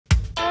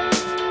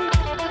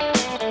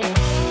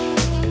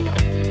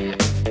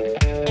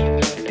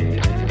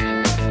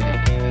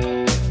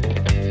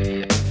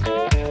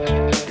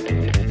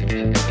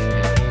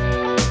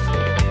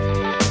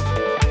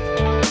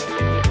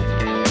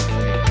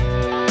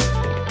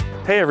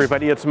Hey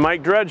everybody, it's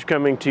Mike Drudge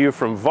coming to you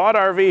from Vaught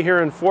RV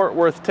here in Fort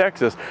Worth,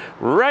 Texas.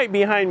 Right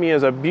behind me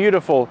is a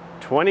beautiful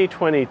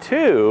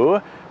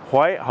 2022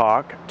 White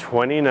Hawk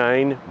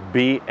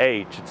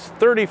 29BH. It's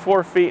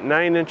 34 feet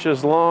 9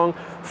 inches long,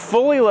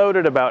 fully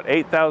loaded about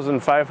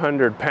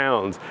 8,500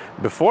 pounds.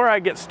 Before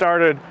I get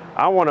started,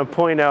 I want to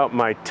point out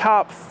my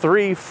top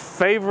 3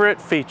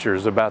 favorite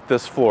features about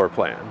this floor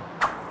plan.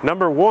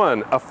 Number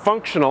 1, a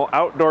functional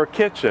outdoor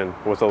kitchen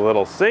with a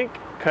little sink,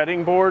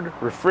 cutting board,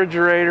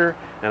 refrigerator,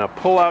 and a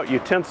pull-out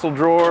utensil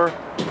drawer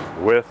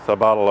with a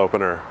bottle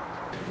opener.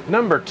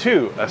 Number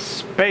 2, a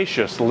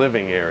spacious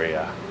living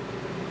area.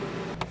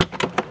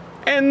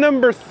 And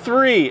number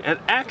 3, an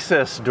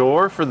access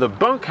door for the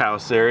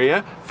bunkhouse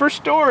area for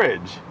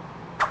storage.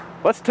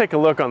 Let's take a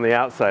look on the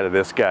outside of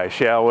this guy,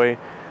 shall we?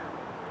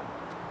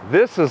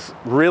 This is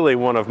really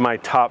one of my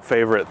top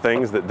favorite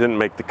things that didn't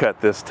make the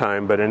cut this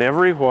time, but in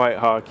every White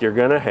Hawk you're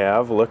gonna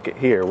have, look at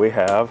here, we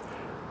have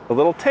a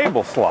little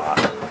table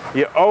slot.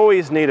 You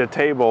always need a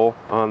table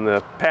on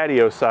the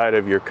patio side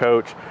of your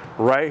coach.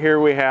 Right here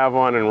we have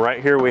one, and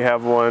right here we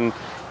have one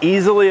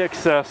easily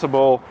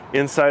accessible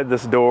inside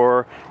this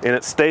door, and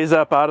it stays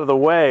up out of the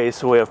way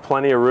so we have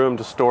plenty of room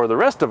to store the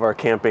rest of our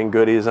camping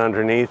goodies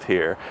underneath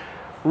here.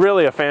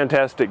 Really a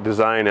fantastic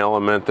design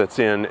element that's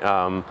in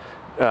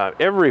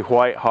every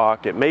White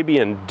Hawk. It may be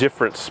in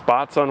different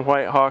spots on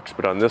White Hawks,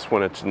 but on this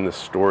one it's in the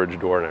storage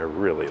door, and I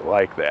really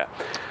like that.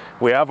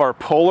 We have our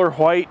polar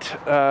white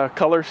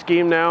color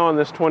scheme now on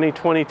this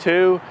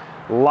 2022.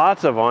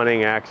 Lots of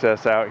awning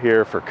access out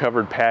here for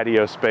covered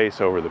patio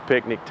space over the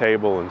picnic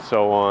table and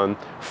so on.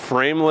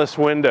 Frameless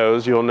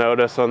windows, you'll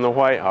notice on the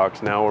White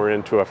Hawks. Now we're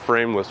into a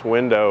frameless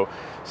window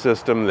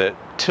system that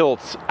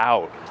tilts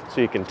out.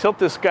 So you can tilt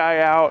this guy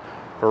out.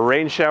 If a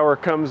rain shower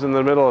comes in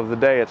the middle of the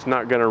day, it's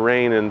not gonna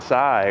rain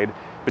inside,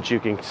 but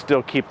you can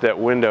still keep that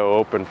window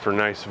open for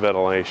nice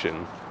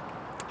ventilation.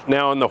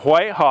 Now in the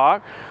White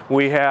Hawk,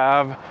 we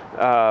have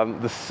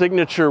the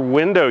signature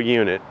window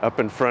unit up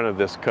in front of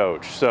this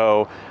coach.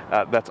 So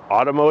that's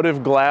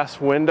automotive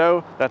glass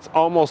window. That's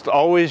almost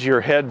always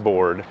your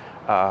headboard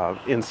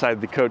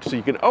inside the coach. So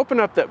you can open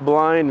up that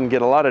blind and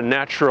get a lot of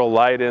natural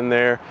light in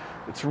there.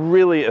 It's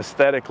really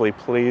aesthetically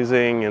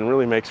pleasing and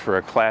really makes for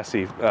a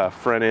classy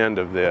front end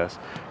of this.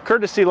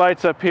 Courtesy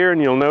lights up here,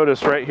 and you'll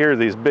notice right here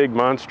these big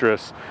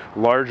monstrous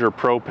larger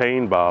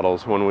propane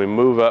bottles. When we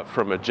move up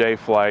from a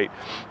J-Flight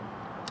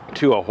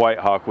to a White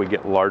Hawk, we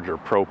get larger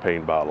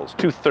propane bottles,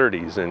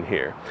 230s in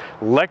here.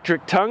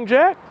 Electric tongue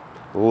jack,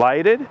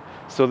 lighted,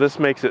 so this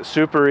makes it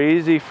super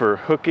easy for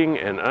hooking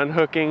and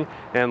unhooking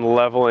and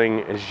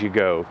leveling as you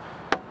go.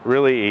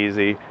 Really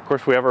easy. Of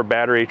course, we have our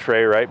battery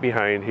tray right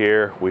behind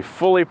here. We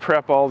fully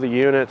prep all the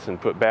units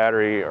and put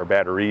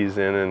batteries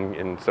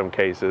in some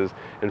cases,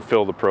 and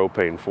fill the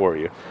propane for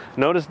you.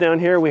 Notice down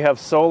here we have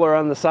solar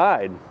on the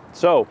side.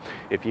 So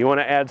if you want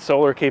to add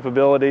solar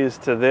capabilities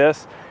to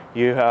this,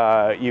 you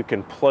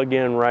can plug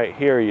in right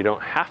here. You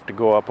don't have to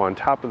go up on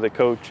top of the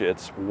coach.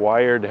 It's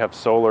wired to have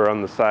solar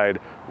on the side,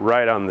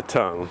 right on the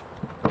tongue.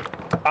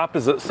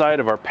 Opposite side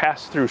of our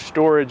pass-through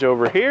storage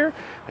over here,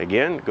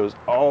 again, goes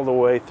all the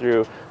way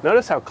through.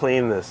 Notice how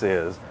clean this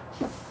is.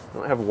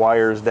 Don't have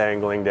wires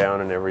dangling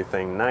down and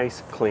everything.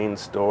 Nice, clean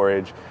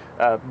storage.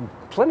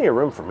 Plenty of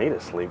room for me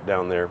to sleep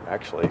down there.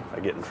 Actually,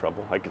 I get in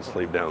trouble. I can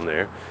sleep down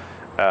there.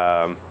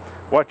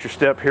 Watch your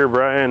step here,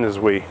 Brian, as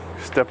we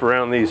step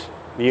around these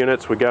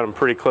units. We got them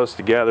pretty close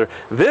together.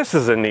 This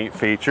is a neat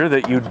feature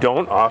that you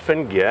don't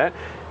often get,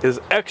 is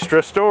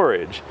extra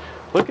storage.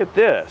 Look at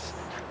this.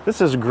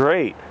 This is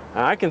great.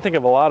 I can think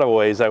of a lot of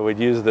ways I would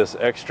use this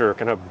extra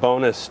kind of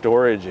bonus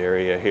storage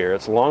area here.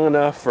 It's long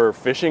enough for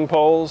fishing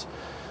poles,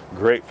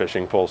 great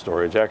fishing pole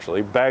storage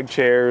actually, bag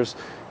chairs,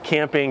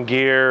 camping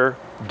gear,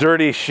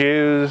 dirty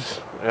shoes,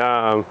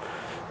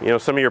 you know,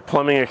 some of your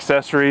plumbing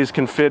accessories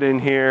can fit in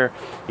here.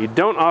 You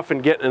don't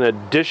often get an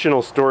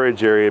additional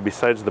storage area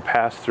besides the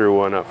pass-through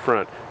one up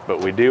front, but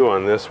we do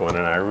on this one,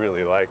 and I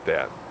really like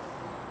that.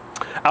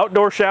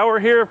 Outdoor shower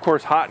here, of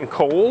course, hot and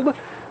cold.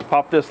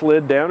 Pop this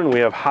lid down and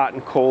we have hot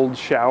and cold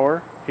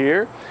shower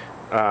here.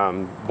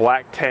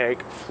 Black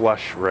tank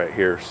flush right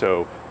here.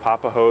 So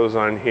pop a hose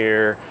on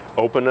here,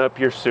 open up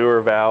your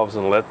sewer valves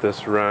and let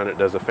this run. It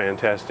does a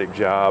fantastic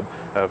job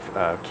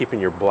of keeping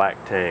your black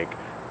tank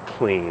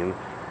clean.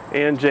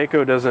 And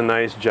Jayco does a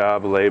nice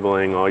job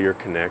labeling all your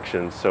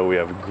connections. So we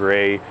have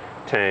gray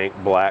tank,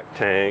 black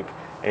tank,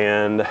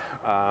 and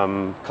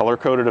color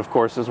coded of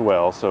course as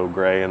well. So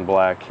gray and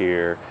black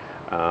here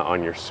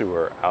on your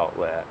sewer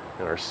outlet.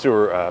 And our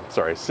sewer,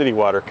 city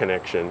water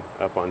connection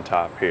up on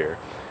top here.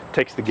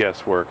 Takes the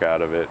guesswork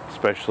out of it,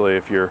 especially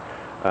if you're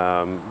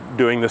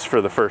doing this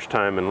for the first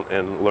time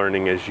and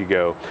learning as you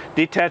go.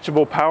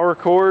 Detachable power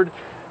cord.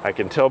 I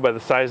can tell by the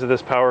size of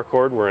this power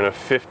cord, we're in a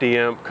 50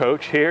 amp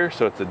coach here,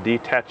 so it's a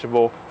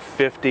detachable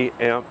 50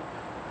 amp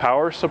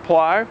power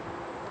supply.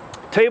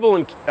 Table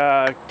and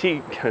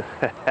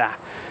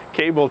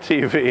cable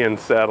TV and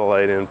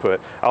satellite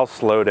input. I'll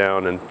slow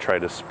down and try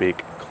to speak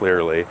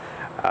clearly.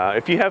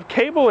 If you have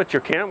cable at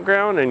your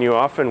campground, and you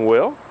often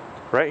will,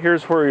 right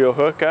here's where you'll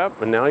hook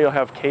up, and now you'll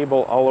have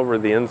cable all over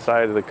the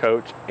inside of the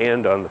coach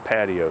and on the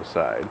patio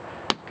side,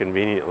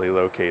 conveniently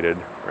located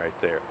right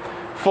there.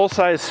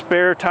 Full-size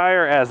spare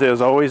tire, as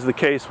is always the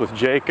case with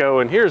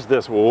Jayco, and here's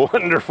this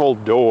wonderful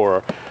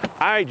door.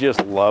 I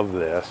just love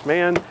this,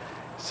 man.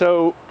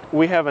 So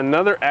we have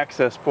another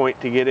access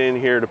point to get in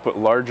here to put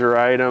larger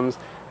items,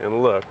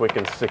 and look, we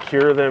can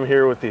secure them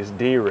here with these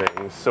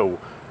D-rings. So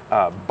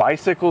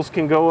bicycles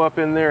can go up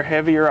in there,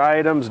 heavier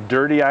items,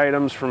 dirty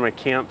items from a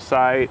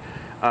campsite.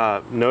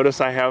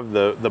 Notice I have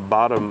the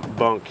bottom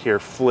bunk here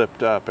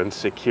flipped up and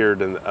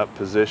secured in the up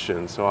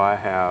position. So I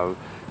have,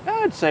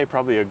 I'd say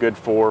probably a good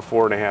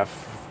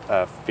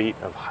 4.5 feet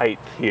of height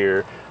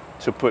here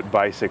to put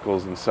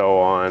bicycles and so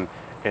on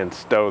and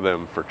stow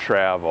them for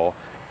travel.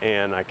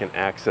 And I can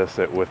access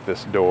it with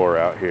this door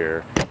out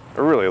here. I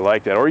really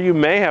like that. Or you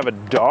may have a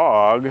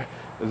dog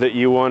that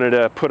you wanted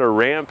to put a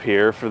ramp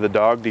here for the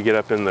dog to get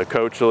up in the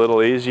coach a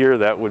little easier.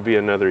 That would be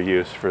another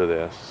use for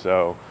this.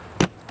 So,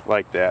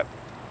 like that.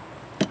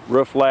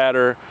 Roof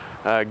ladder,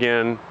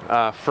 again,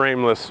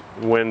 frameless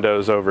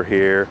windows over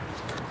here.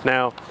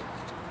 Now,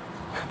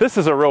 this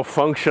is a real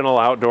functional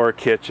outdoor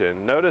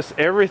kitchen. Notice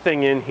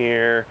everything in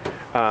here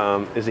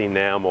is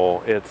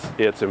enamel.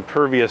 It's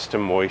impervious to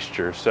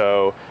moisture.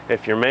 So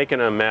if you're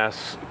making a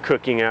mess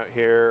cooking out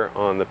here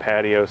on the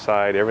patio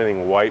side,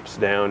 everything wipes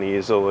down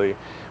easily.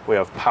 We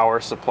have power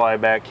supply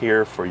back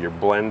here for your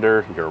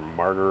blender, your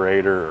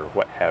margarator, or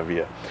what have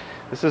you.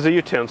 This is a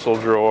utensil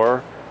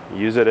drawer.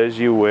 Use it as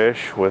you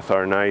wish with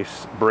our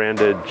nice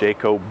branded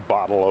Jayco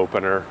bottle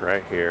opener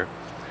right here.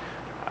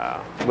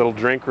 Little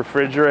drink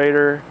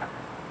refrigerator,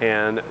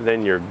 and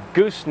then your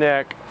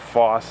gooseneck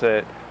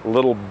faucet,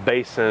 little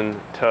basin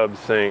tub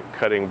sink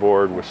cutting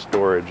board with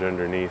storage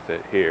underneath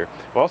it here.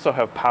 We also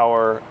have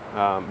power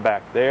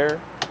back there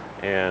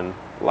and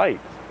light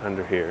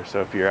under here.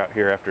 So if you're out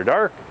here after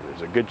dark,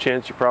 there's a good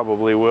chance you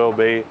probably will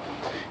be.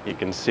 You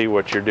can see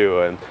what you're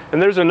doing.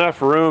 And there's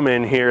enough room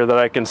in here that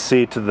I can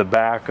see to the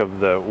back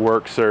of the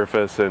work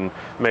surface and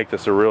make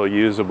this a real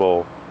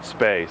usable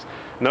space.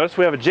 Notice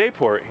we have a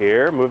J-port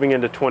here. Moving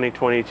into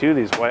 2022,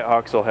 these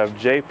Whitehawks will have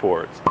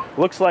J-ports.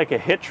 Looks like a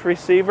hitch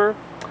receiver.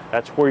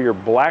 That's where your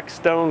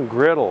Blackstone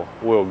griddle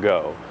will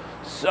go.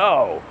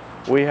 So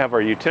we have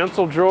our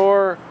utensil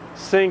drawer,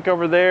 sink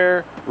over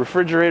there,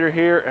 refrigerator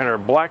here, and our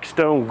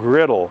Blackstone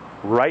griddle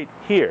right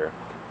here.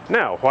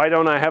 Now, why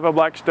don't I have a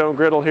Blackstone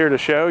griddle here to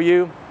show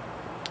you?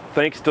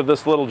 Thanks to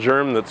this little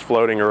germ that's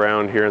floating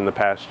around here in the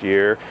past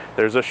year,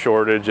 there's a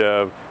shortage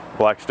of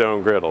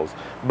Blackstone griddles.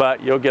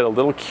 But you'll get a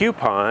little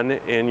coupon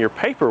in your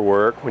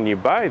paperwork when you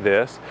buy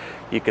this.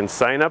 You can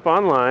sign up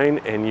online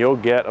and you'll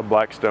get a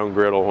Blackstone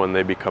griddle when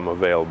they become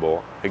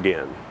available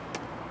again.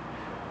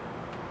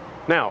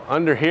 Now,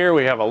 under here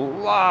we have a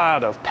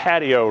lot of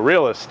patio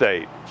real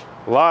estate.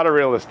 A lot of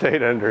real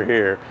estate under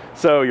here.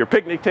 So your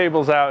picnic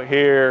table's out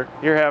here,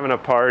 you're having a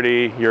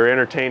party, you're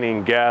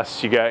entertaining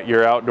guests, you got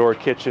your outdoor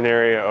kitchen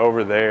area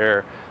over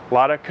there. A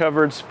lot of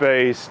covered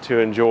space to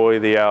enjoy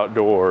the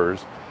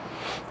outdoors.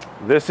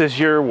 This is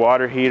your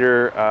water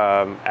heater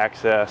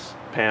access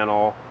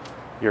panel,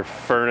 your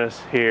furnace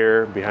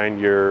here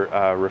behind your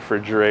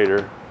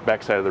refrigerator,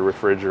 backside of the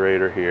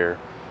refrigerator here.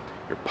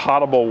 Your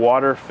potable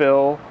water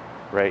fill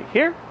right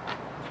here.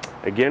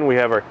 Again, we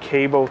have our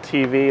cable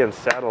TV and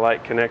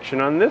satellite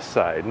connection on this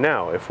side.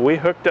 Now, if we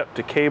hooked up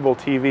to cable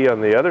TV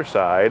on the other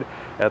side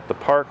at the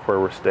park where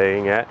we're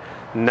staying at,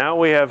 now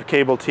we have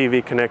cable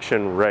TV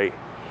connection right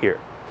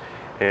here.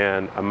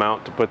 And a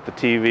mount to put the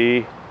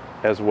TV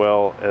as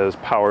well as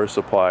power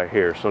supply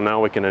here. So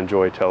now we can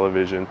enjoy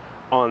television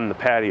on the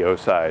patio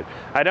side.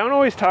 I don't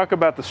always talk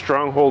about the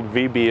Stronghold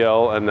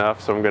VBL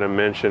enough, so I'm going to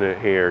mention it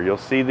here. You'll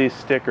see these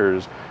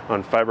stickers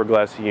on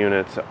fiberglass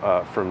units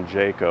from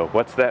Jayco.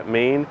 What's that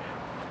mean?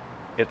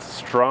 It's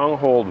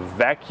Stronghold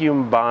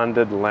vacuum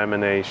bonded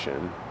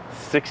lamination.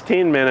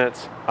 16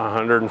 minutes,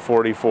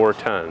 144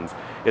 tons.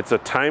 It's a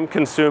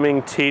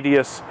time-consuming,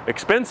 tedious,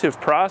 expensive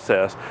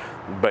process,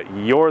 but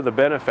you're the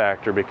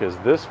benefactor because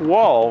this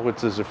wall,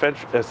 which is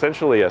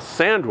essentially a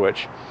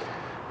sandwich,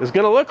 is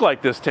going to look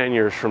like this 10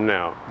 years from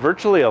now.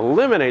 Virtually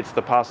eliminates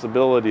the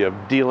possibility of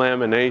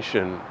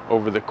delamination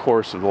over the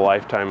course of the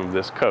lifetime of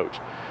this coach.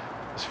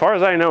 As far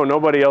as I know,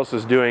 nobody else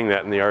is doing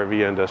that in the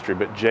RV industry,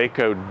 but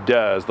Jayco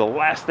does. The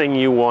last thing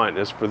you want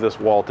is for this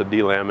wall to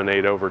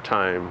delaminate over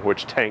time,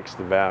 which tanks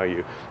the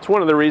value. It's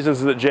one of the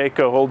reasons that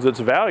Jayco holds its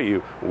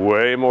value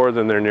way more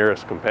than their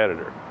nearest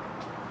competitor.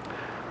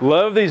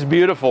 Love these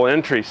beautiful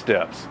entry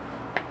steps.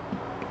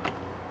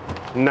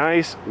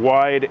 Nice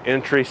wide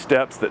entry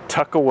steps that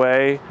tuck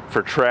away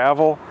for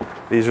travel.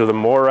 These are the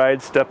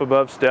Moride step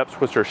above steps,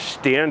 which are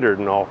standard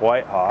in all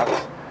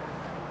Whitehawks.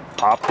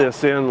 Pop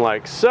this in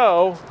like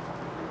so.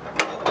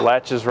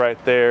 Latches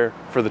right there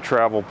for the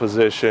travel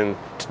position.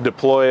 To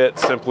deploy it,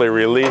 simply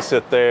release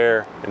it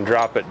there and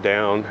drop it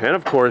down. And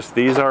of course,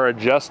 these are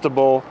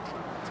adjustable.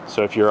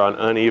 So if you're on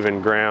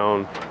uneven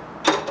ground,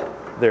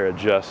 they're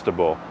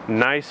adjustable.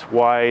 Nice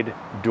wide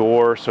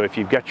door, so if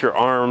you've got your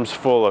arms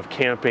full of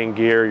camping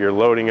gear, you're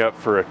loading up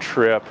for a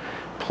trip,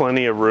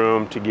 plenty of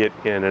room to get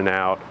in and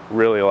out.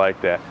 Really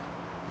like that.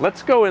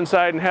 Let's go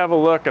inside and have a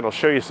look, and I'll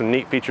show you some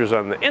neat features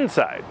on the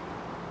inside.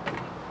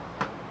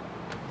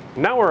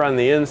 Now we're on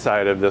the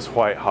inside of this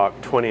White Hawk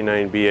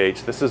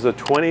 29BH. This is a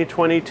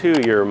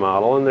 2022 year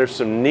model, and there's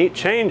some neat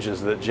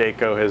changes that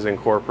Jayco has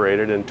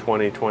incorporated in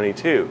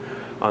 2022.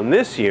 On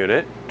this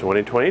unit,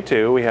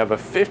 2022, we have a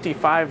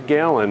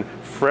 55-gallon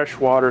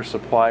freshwater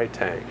supply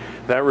tank.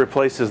 That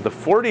replaces the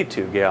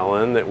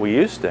 42-gallon that we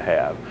used to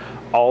have.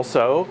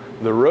 Also,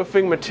 the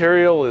roofing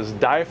material is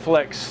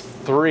Dyflex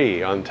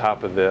 3 on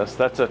top of this.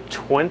 That's a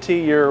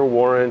 20-year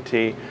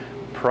warranty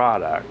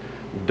product,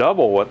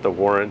 double what the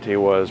warranty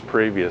was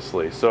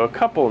previously. So a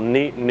couple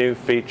neat new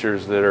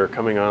features that are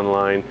coming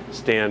online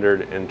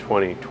standard in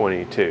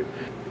 2022.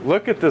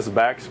 Look at this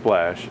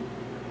backsplash.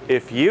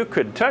 If you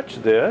could touch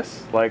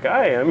this like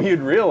I am,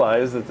 you'd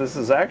realize that this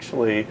is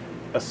actually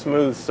a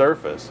smooth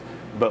surface.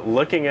 But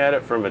looking at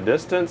it from a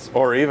distance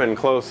or even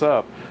close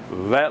up,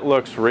 that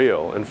looks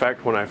real. In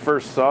fact, when I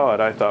first saw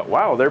it, I thought,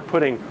 wow, they're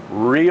putting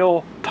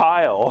real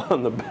tile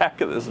on the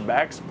back of this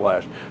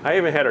backsplash. I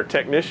even had our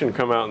technician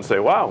come out and say,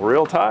 wow,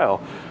 real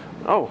tile.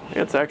 Oh,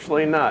 it's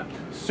actually not.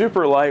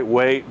 Super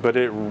lightweight, but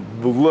it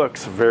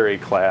looks very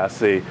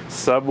classy.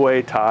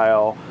 Subway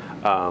tile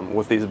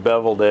with these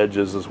beveled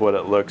edges is what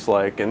it looks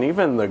like. And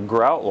even the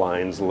grout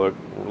lines look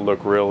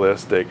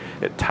realistic.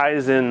 It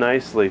ties in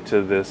nicely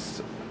to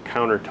this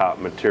countertop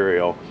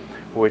material,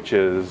 which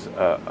is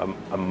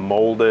a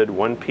molded,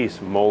 one-piece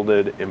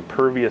molded,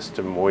 impervious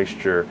to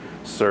moisture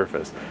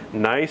surface.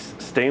 Nice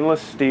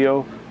stainless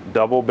steel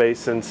double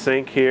basin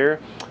sink here,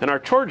 and our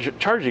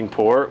charging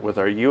port with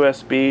our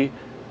USB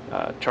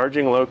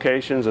charging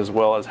locations, as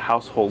well as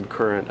household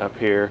current up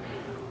here.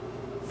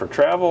 For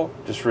travel,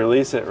 just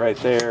release it right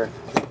there,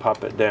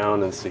 pop it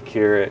down and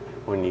secure it.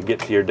 When you get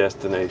to your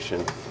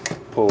destination,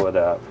 pull it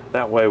up.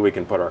 That way we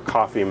can put our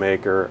coffee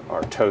maker,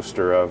 our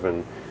toaster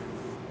oven,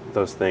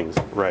 those things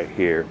right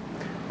here.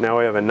 Now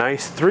we have a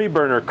nice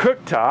 3-burner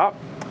cooktop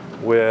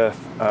with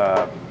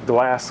a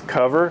glass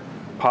cover.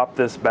 Pop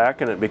this back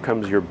and it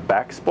becomes your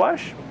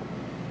backsplash.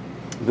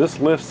 This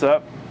lifts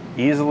up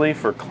easily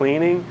for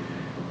cleaning.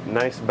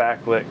 Nice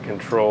backlit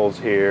controls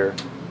here.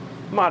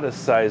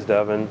 Modest sized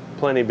oven,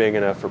 plenty big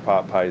enough for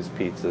pot pies,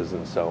 pizzas,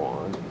 and so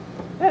on.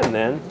 And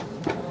then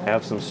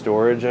have some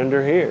storage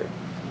under here.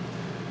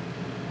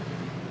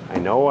 I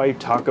know I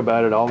talk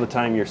about it all the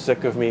time, you're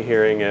sick of me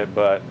hearing it,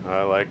 but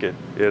I like it.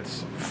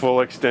 It's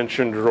full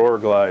extension drawer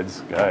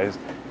glides, guys.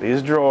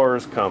 These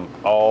drawers come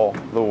all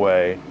the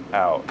way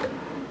out.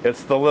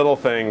 It's the little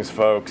things,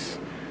 folks.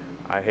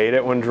 I hate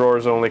it when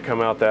drawers only come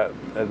out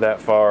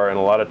that far, and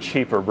a lot of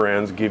cheaper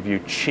brands give you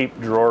cheap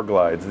drawer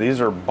glides.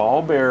 These are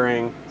ball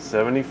bearing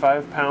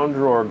 75-pound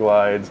drawer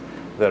glides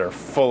that are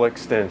full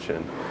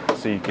extension,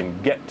 so you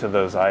can get to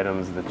those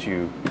items that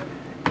you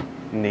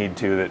need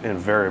to that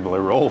invariably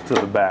roll to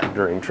the back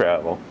during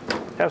travel.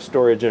 Have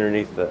storage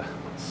underneath the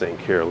sink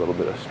here, a little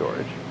bit of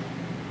storage.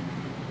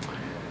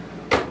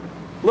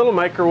 Little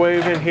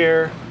microwave in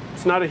here.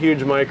 It's not a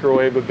huge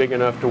microwave, but big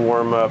enough to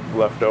warm up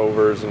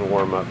leftovers and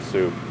warm up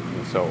soup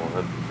and so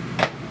on.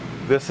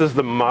 This is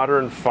the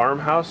modern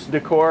farmhouse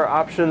decor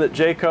option that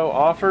Jayco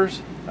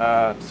offers.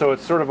 So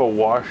it's sort of a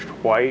washed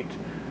white,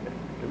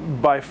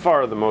 by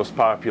far the most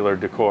popular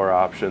decor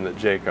option that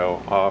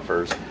Jayco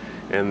offers.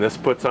 And this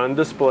puts on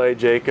display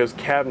Jayco's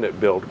cabinet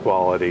build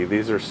quality.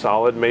 These are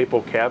solid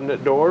maple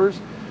cabinet doors.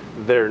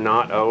 They're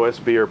not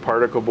OSB or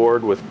particle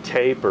board with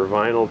tape or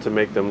vinyl to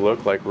make them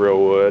look like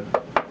real wood.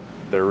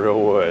 They're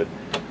real wood.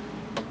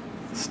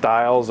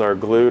 Stiles are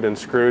glued and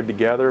screwed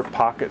together,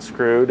 pocket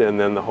screwed, and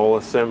then the whole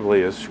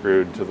assembly is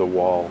screwed to the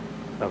wall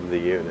of the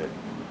unit.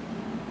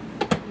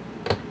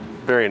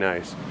 Very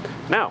nice.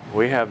 Now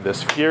we have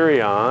this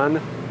Furrion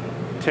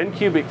 10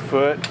 cubic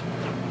foot.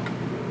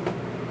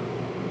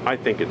 I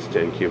think it's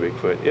 10 cubic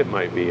foot. It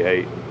might be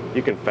 8.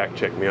 You can fact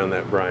check me on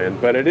that, Brian.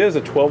 But it is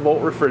a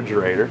 12-volt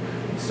refrigerator,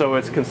 so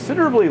it's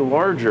considerably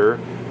larger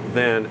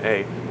than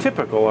a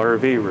typical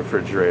RV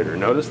refrigerator.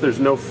 Notice there's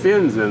no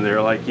fins in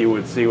there like you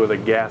would see with a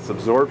gas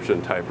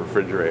absorption type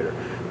refrigerator.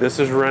 This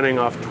is running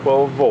off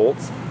 12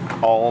 volts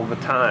all the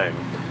time.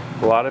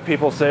 A lot of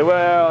people say,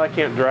 well, I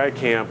can't dry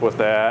camp with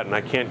that, and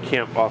I can't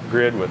camp off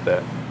grid with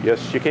that.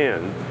 Yes, you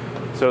can.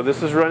 So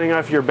this is running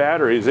off your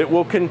batteries. It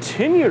will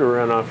continue to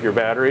run off your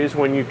batteries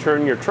when you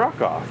turn your truck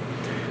off.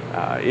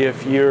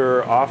 If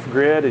you're off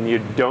grid and you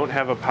don't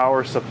have a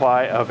power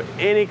supply of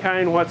any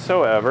kind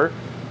whatsoever,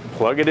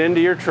 plug it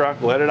into your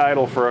truck, let it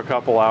idle for a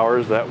couple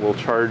hours. That will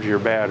charge your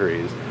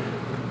batteries.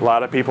 A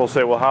lot of people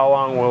say, well, how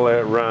long will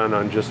it run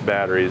on just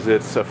batteries?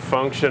 It's a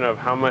function of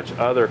how much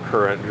other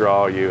current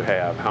draw you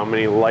have, how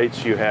many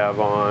lights you have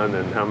on,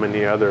 and how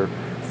many other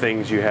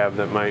things you have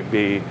that might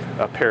be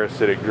a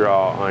parasitic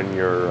draw on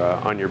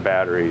your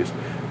batteries.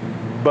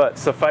 But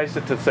suffice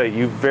it to say,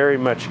 you very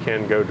much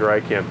can go dry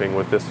camping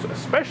with this,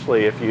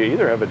 especially if you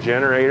either have a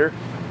generator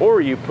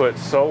or you put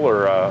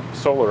solar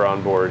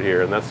on board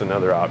here, and that's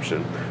another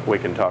option we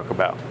can talk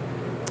about.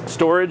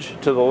 Storage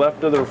to the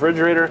left of the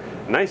refrigerator,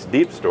 nice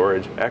deep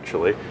storage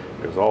actually.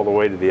 It goes all the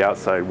way to the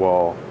outside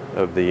wall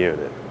of the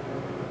unit.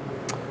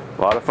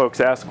 A lot of folks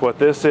ask what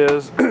this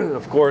is.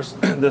 Of course,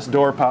 this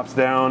door pops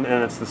down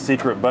and it's the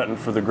secret button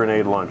for the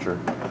grenade launcher.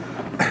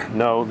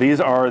 No,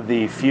 these are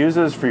the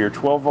fuses for your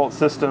 12-volt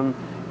system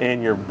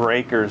and your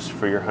breakers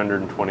for your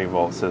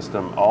 120-volt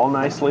system. All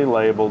nicely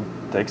labeled.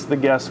 Takes the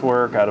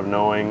guesswork out of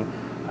knowing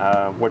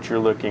what you're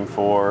looking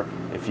for.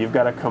 If you've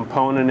got a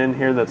component in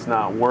here that's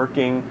not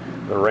working,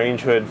 the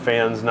range hood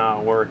fan's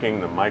not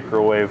working, the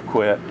microwave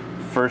quit,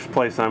 first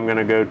place I'm going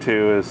to go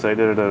to is set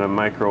it at a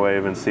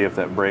microwave and see if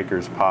that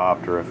breaker's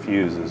popped or a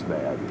fuse is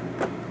bad.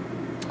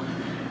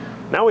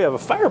 Now we have a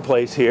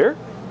fireplace here,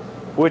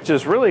 which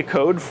is really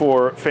code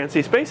for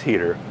fancy space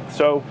heater.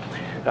 So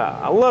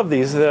I love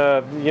these. You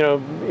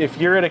know, if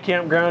you're at a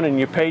campground and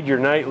you paid your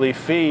nightly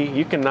fee,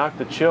 you can knock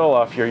the chill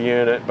off your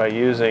unit by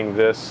using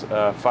this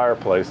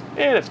fireplace,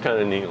 and it's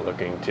kind of neat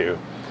looking too.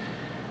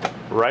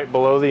 Right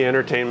below the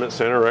entertainment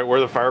center, right where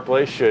the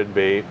fireplace should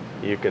be,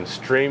 you can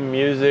stream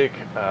music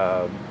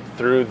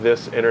through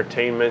this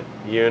entertainment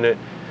unit,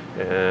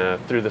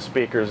 through the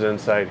speakers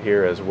inside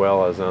here, as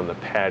well as on the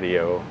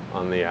patio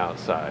on the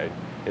outside.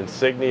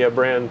 Insignia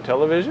brand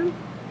television,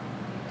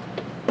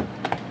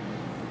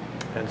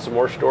 and some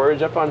more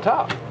storage up on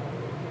top.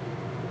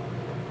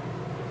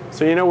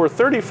 So you know, we're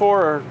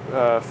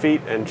 34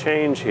 feet and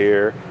change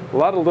here. A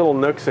lot of little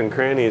nooks and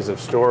crannies of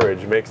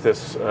storage makes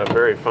this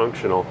very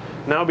functional.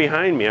 Now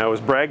behind me, I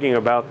was bragging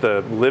about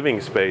the living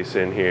space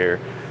in here.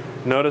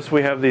 Notice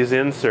we have these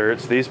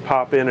inserts. These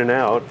pop in and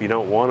out. If you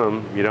don't want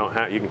them,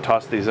 you can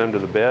toss these under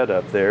the bed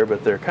up there,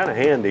 but they're kind of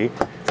handy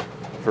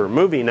for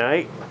movie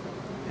night.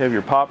 You have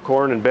your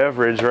popcorn and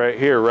beverage right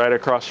here, right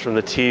across from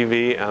the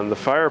TV and the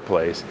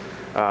fireplace.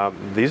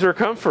 These are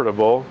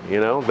comfortable, you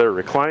know, they're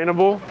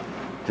reclinable.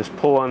 Just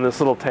pull on this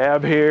little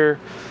tab here.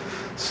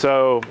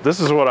 So this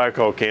is what I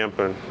call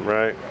camping,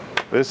 right?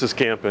 This is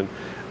camping.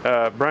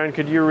 Brian,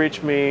 could you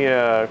reach me?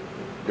 Yeah,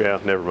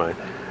 never mind.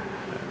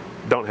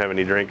 Don't have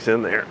any drinks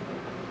in there.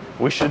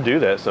 We should do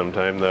that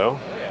sometime though.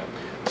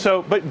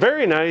 So, but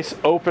very nice,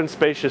 open,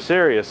 spacious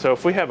area. So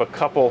if we have a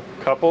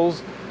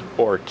couples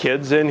or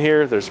kids in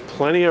here, there's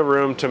plenty of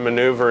room to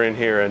maneuver in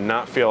here and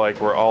not feel like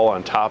we're all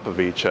on top of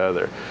each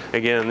other.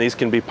 Again, these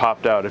can be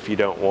popped out if you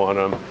don't want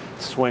them.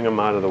 Swing them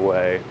out of the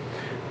way.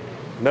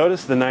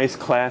 Notice the nice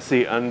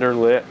classy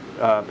underlit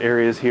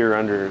areas here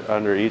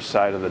under each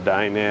side of the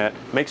dinette.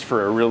 Makes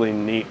for a really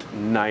neat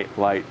night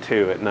light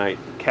too at night.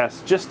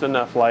 Casts just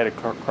enough light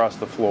across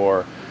the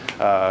floor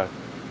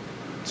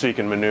so you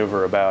can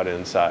maneuver about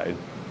inside.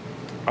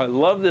 I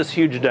love this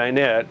huge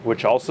dinette,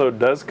 which also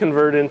does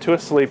convert into a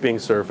sleeping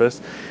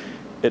surface.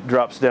 It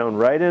drops down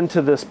right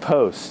into this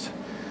post.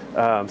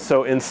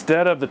 So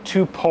instead of the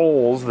two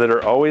poles that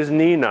are always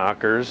knee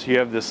knockers, you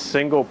have this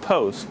single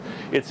post.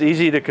 It's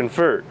easy to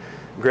convert.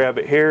 Grab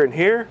it here and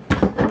here,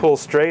 pull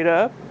straight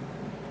up,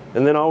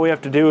 and then all we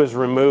have to do is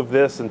remove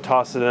this and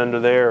toss it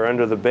under there or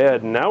under the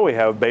bed, and now we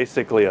have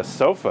basically a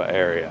sofa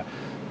area.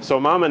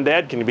 So mom and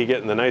dad can be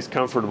getting the nice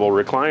comfortable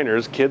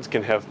recliners, kids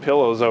can have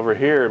pillows over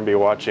here and be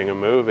watching a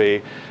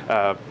movie.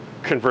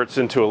 Converts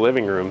into a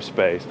living room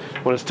space.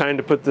 When it's time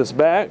to put this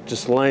back,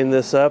 just line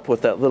this up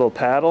with that little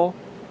paddle,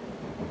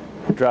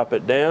 drop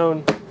it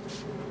down,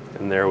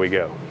 and there we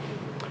go.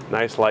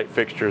 Nice light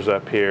fixtures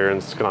up here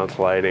and sconce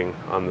lighting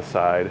on the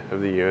side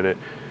of the unit.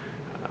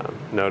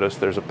 Notice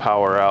there's a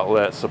power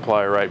outlet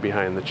supply right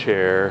behind the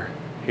chair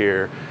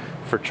here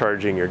for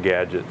charging your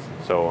gadgets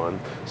and so on.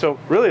 So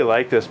really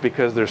like this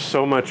because there's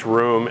so much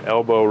room,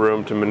 elbow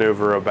room to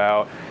maneuver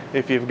about.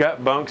 If you've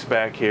got bunks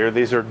back here,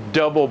 these are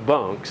double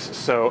bunks.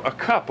 So a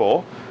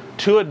couple,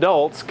 2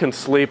 adults can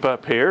sleep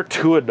up here,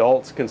 2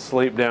 adults can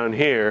sleep down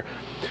here.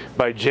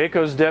 By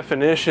Jayco's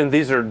definition,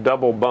 these are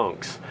double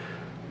bunks.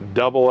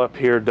 Double up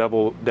here,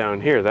 double down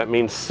here. That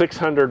means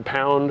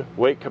 600-pound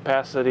weight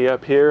capacity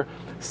up here,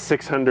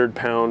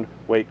 600-pound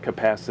weight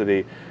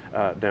capacity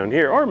down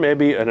here. Or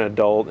maybe an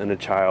adult and a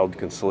child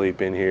can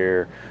sleep in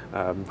here.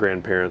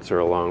 Grandparents are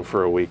along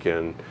for a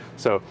weekend.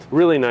 So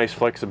really nice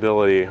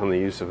flexibility on the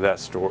use of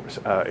that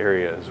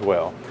area as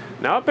well.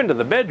 Now up into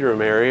the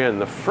bedroom area in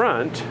the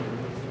front,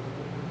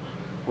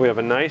 we have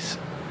a nice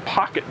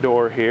pocket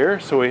door here.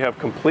 So we have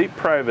complete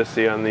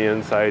privacy on the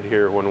inside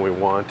here when we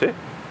want it.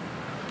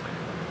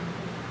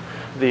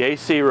 The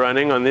AC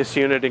running on this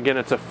unit, again,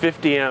 it's a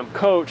 50 amp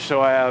coach, so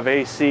I have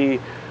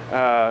AC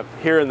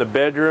here in the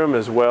bedroom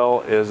as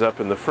well as up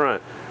in the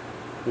front.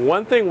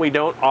 One thing we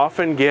don't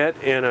often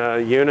get in a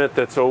unit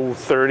that's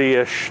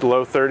 30-ish,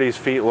 low 30s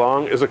feet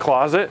long is a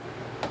closet.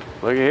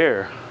 Look at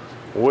here.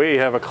 We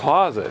have a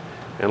closet.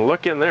 And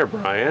look in there,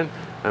 Brian.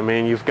 I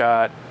mean, you've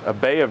got a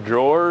bay of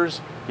drawers.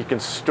 You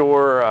can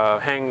store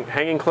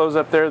hanging clothes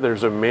up there.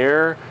 There's a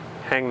mirror.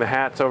 Hang the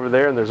hats over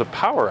there, and there's a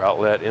power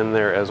outlet in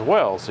there as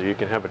well, so you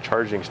can have a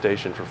charging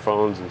station for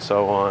phones and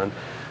so on.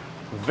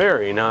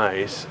 Very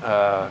nice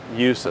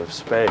use of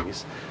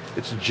space.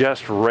 It's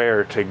just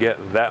rare to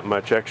get that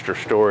much extra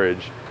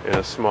storage in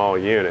a small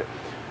unit.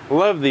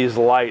 Love these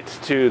lights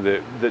too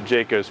that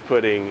Jayco's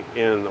putting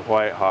in the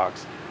White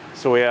Hawks.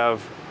 So we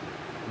have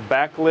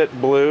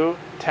backlit blue,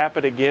 tap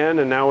it again,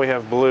 and now we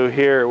have blue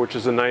here, which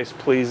is a nice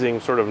pleasing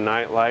sort of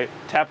night light.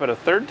 Tap it a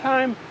third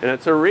time, and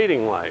it's a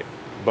reading light.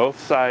 Both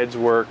sides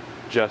work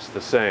just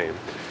the same.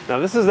 Now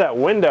this is that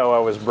window I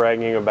was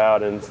bragging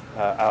about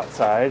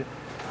outside.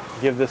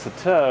 Give this a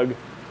tug.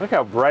 Look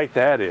how bright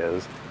that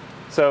is.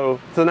 So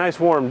it's a nice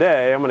warm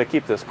day. I'm going to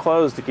keep this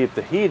closed to keep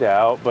the heat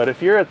out, but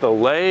if you're at the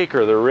lake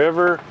or the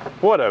river,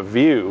 what a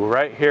view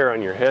right here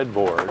on your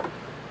headboard.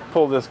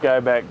 Pull this guy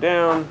back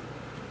down,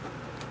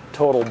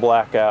 total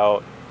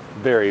blackout,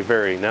 very,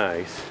 very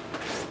nice.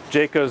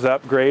 Jayco's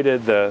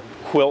upgraded the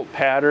quilt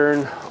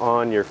pattern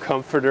on your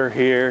comforter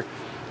here.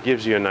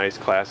 Gives you a nice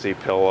classy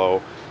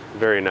pillow,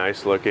 very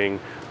nice looking.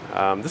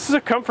 This is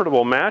a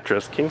comfortable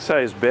mattress, king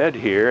size bed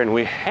here, and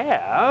we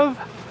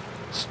have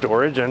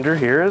storage under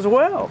here as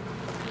well.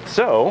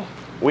 So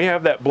we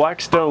have that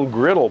Blackstone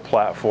griddle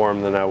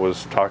platform that I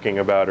was talking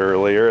about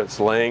earlier. It's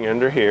laying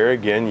under here.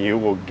 Again, you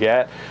will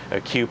get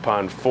a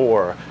coupon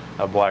for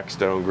a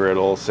Blackstone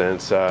griddle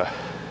since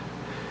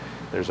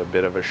there's a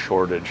bit of a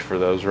shortage for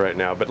those right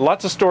now. But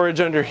lots of storage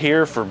under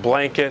here for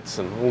blankets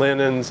and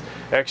linens,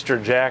 extra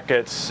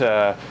jackets,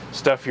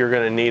 stuff you're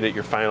going to need at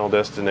your final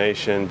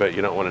destination, but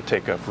you don't want to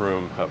take up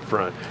room up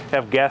front.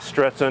 Have gas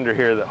struts under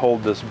here that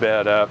hold this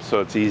bed up so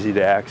it's easy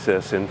to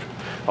access and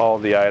all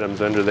the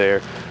items under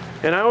there.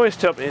 And I always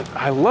tell people,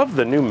 I love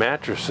the new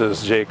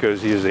mattresses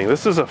Jayco's using.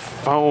 This is a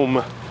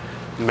foam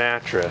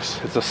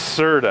mattress. It's a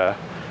Serta.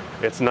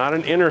 It's not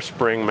an inner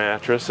spring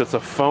mattress, it's a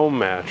foam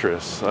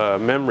mattress,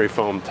 memory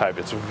foam type.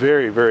 It's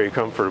very, very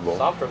comfortable.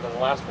 Softer than the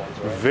last ones,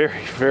 right?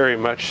 Very, very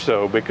much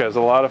so, because a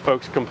lot of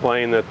folks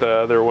complain that the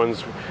other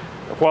ones,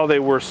 while they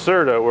were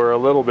Serta, were a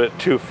little bit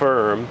too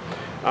firm.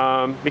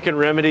 You can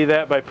remedy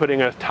that by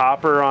putting a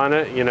topper on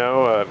it, you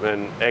know,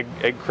 an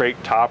egg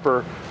crate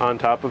topper on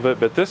top of it,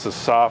 but this is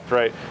soft,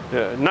 right?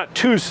 Not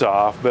too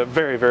soft, but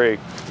very, very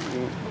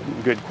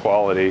good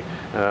quality.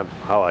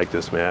 I like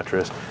this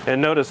mattress.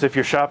 And notice, if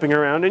you're shopping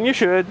around, and you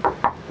should,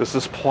 this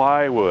is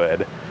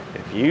plywood.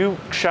 If you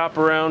shop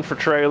around for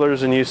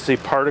trailers and you see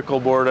particle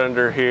board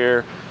under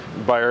here,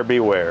 buyer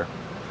beware.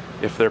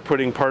 If they're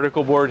putting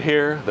particle board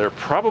here, they're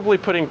probably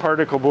putting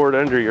particle board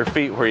under your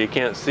feet where you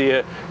can't see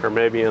it, or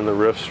maybe in the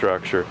roof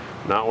structure.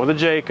 Not with a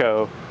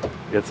Jayco.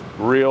 It's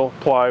real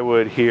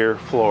plywood here,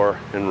 floor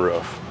and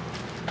roof.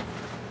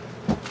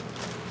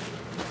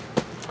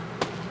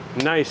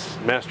 Nice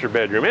master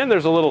bedroom, and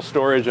there's a little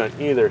storage on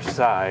either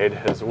side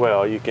as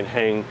well. You can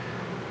hang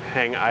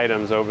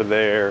items over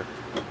there,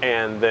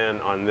 and then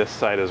on this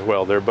side as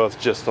well. They're both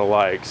just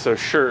alike. So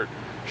shirt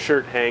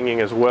hanging,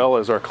 as well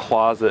as our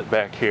closet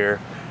back here.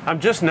 I'm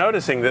just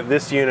noticing that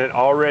this unit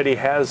already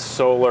has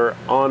solar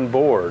on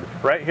board.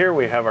 Right here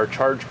we have our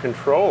charge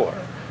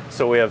controller.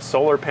 So we have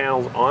solar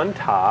panels on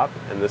top,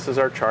 and this is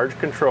our charge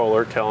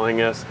controller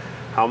telling us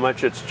how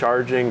much it's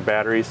charging,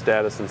 battery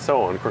status, and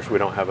so on. Of course, we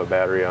don't have a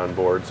battery on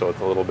board, so it's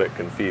a little bit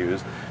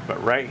confused.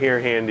 But right here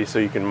handy so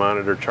you can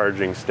monitor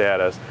charging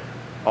status.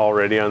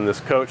 Already on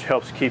this coach,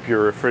 helps keep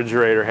your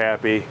refrigerator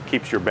happy,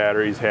 keeps your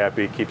batteries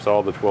happy, keeps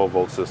all the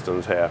 12-volt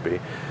systems happy.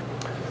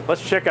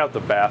 Let's check out the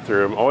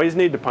bathroom. Always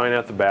need to point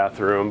out the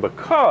bathroom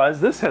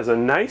because this has a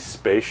nice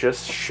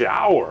spacious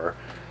shower.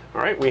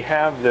 All right, we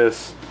have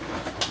this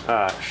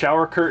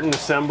shower curtain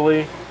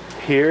assembly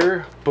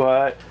here,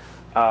 but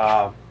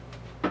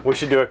we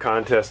should do a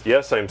contest.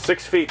 Yes, I'm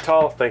 6 feet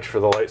tall. Thanks for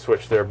the light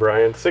switch there,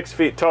 Brian. 6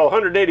 feet tall,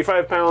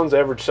 185 pounds,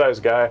 average size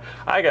guy.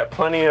 I got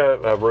plenty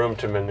of room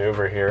to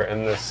maneuver here,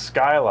 and the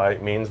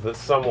skylight means that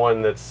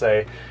someone that's,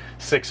 say,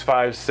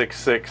 6'5",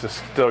 6'6", has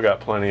still got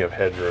plenty of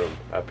headroom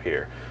up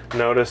here.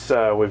 Notice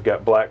we've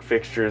got black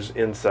fixtures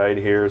inside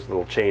here. It's a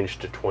little change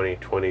to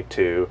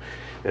 2022,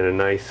 and a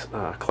nice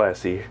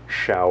classy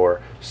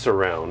shower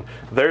surround.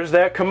 There's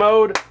that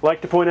commode.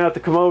 Like to point out the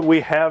commode.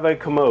 We have a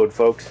commode,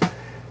 folks.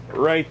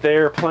 Right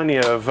there, plenty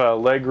of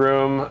leg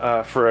room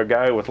for a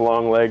guy with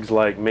long legs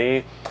like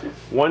me.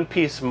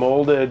 One-piece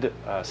molded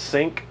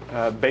sink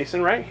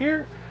basin right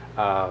here.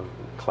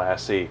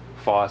 Classy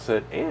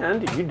faucet,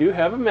 and you do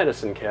have a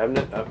medicine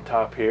cabinet up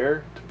top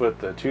here to put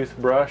the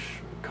toothbrush,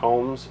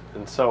 combs,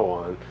 and so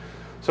on.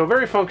 So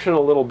very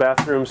functional little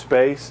bathroom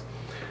space.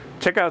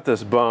 Check out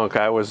this bunk.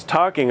 I was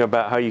talking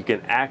about how you can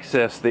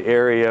access the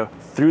area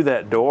through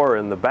that door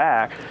in the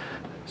back.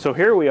 So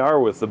here we are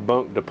with the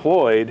bunk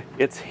deployed.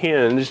 It's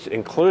hinged,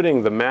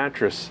 including the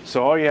mattress.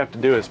 So all you have to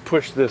do is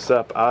push this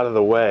up out of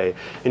the way,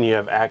 and you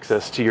have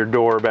access to your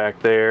door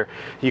back there.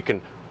 You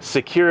can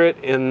secure it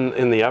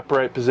in the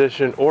upright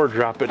position or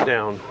drop it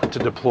down to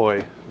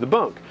deploy the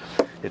bunk.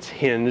 It's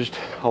hinged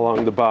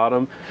along the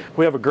bottom.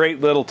 We have a great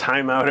little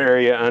timeout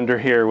area under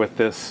here with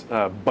this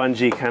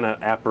bungee kind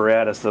of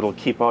apparatus that'll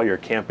keep all your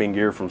camping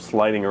gear from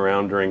sliding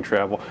around during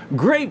travel.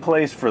 Great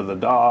place for the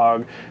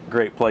dog,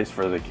 great place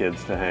for the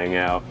kids to hang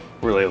out.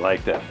 Really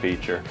like that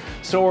feature.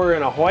 So we're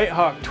in a White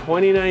Hawk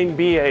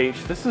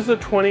 29BH. This is a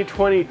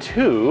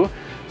 2022.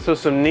 So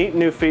some neat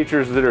new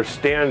features that are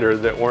standard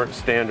that weren't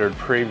standard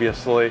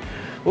previously.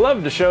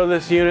 Love to show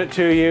this unit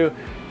to you.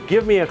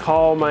 give me a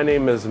call. My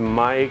name is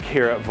Mike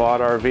here at Vaught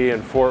RV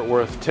in Fort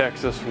Worth,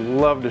 Texas.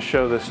 Love to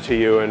show this to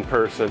you in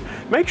person.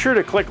 Make sure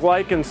to click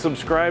like and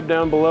subscribe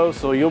down below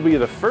so you'll be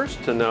the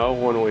first to know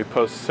when we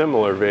post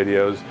similar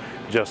videos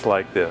just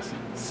like this.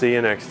 See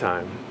you next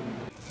time.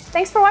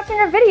 Thanks for watching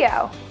our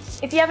video.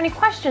 If you have any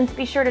questions,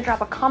 be sure to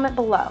drop a comment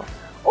below.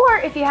 Or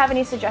if you have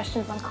any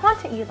suggestions on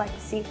content you'd like to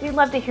see, we'd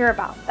love to hear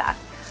about that.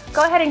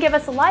 Go ahead and give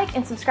us a like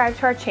and subscribe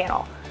to our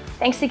channel.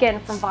 Thanks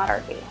again from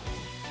Vaught RV.